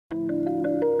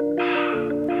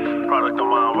product of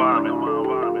my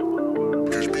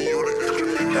environment.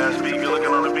 Cash beat, you're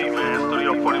looking on the beat, man.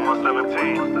 Studio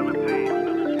 4117.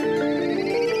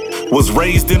 Was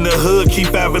raised in the hood,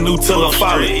 keep Avenue till I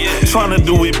follow. Tryna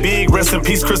do it big, rest in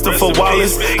peace Christopher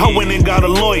Wallace. I went and got a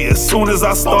lawyer, soon as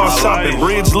I start shopping.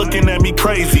 Bridge looking at me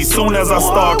crazy, soon as I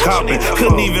start copping.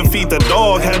 Couldn't even feed the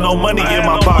dog, had no money in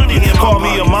my pocket. Called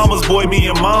me a mama's boy, me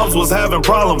and moms was having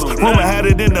problems. Rumor had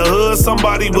it in the hood,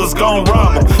 somebody was gon'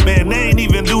 rob them. Man, they ain't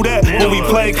even do that when we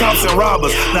played cops and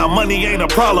robbers. Now money ain't a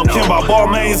problem, can buy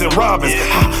Balmains and Robins.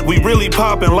 We really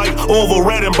poppin' like Orville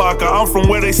Redenbacher. I'm from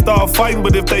where they start fighting,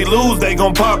 but if they lose, they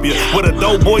gon' pop you. With the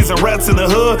dope boys and rats in the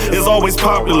hood is always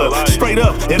popular. Straight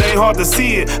up, it ain't hard to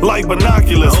see it like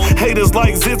binoculars. Haters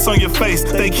like zits on your face,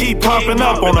 they keep popping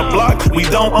up on the block. We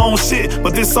don't own shit,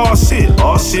 but this all shit.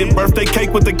 All shit, birthday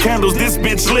cake with the candles, this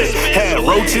bitch lit. Had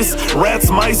roaches, rats,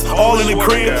 mice, all in the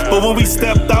crib. But when we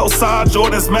stepped outside,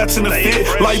 Jordan's matching the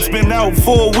fit. Lights been out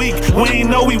for a week, we ain't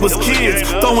know we was kids.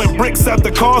 Throwing bricks at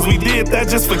the cars, we did that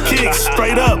just for kicks.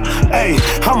 Straight up, hey,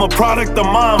 I'm a product of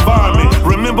my environment.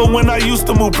 Remember when I used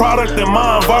to move product in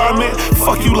my environment?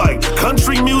 Fuck you like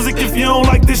country music. If you don't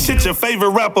like this shit, your favorite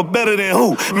rapper better than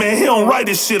who? Man, he don't write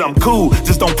this shit, I'm cool.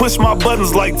 Just don't push my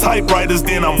buttons like typewriters,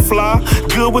 then I'm fly.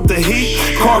 Good with the heat,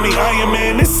 call me Iron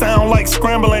Man. This sound like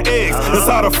scrambling eggs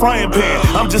inside a frying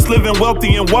pan. I'm just living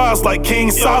wealthy and wise like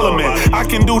King Solomon. I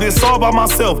can do this all by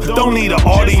myself, don't need an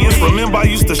audience. Remember I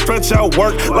used to stretch out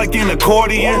work like an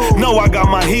accordion. No, I got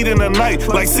my heat in the night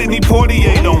like Sidney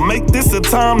Poitier. Don't make this a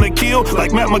time to kill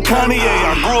like Matt McConaughey.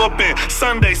 I grew up in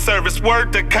Sunday service,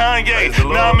 word to Kanye.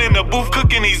 Now I'm in the booth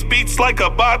cooking these beats like a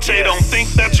bache. Don't think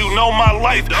that you know my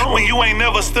life when you ain't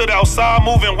never stood outside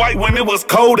moving white when it was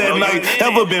cold at night.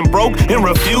 Ever been broke and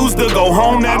refused to go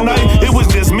home that night? It was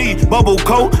just me, bubble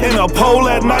coat, and a pole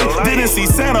at night. Didn't see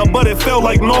Santa, but it felt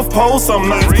like North Pole some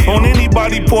nights. On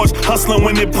anybody porch, hustling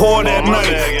when it poured at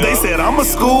night. They said I'm a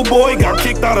schoolboy, got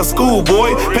kicked out of school,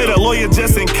 boy. Paid a lawyer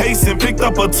just in case and picked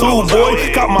up a tool,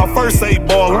 boy. Got my first 8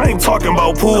 ball, I ain't talking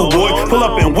about pool, boy. Pull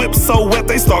up and whip so wet,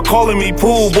 they start calling me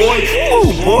pool, boy.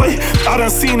 Ooh, boy, I done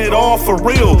seen it all for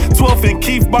real. 12th and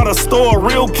Keith by the store,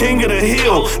 real king of the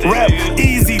hill. Rap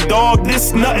easy, dog,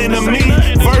 this nothing to me.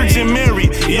 Virgin Mary,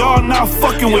 y'all not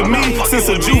fucking with me. Since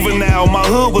a juvenile, my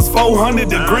hood was 400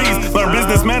 degrees. Learned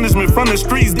business management from the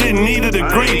streets, didn't need a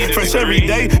degree. Fresh every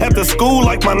day at the school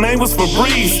like my name was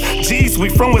Febreze. G's, we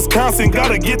from Wisconsin,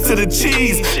 gotta get to the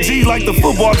cheese. G like the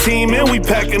football team, and we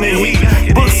packing the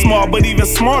heat. Book smart, but even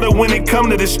smarter when it come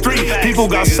to the street. People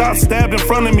got shot, stabbed in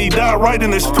front of me, died right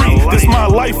in the street. This my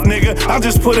life, nigga, I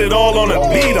just put it all on a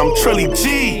beat. I'm Trelly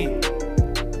G.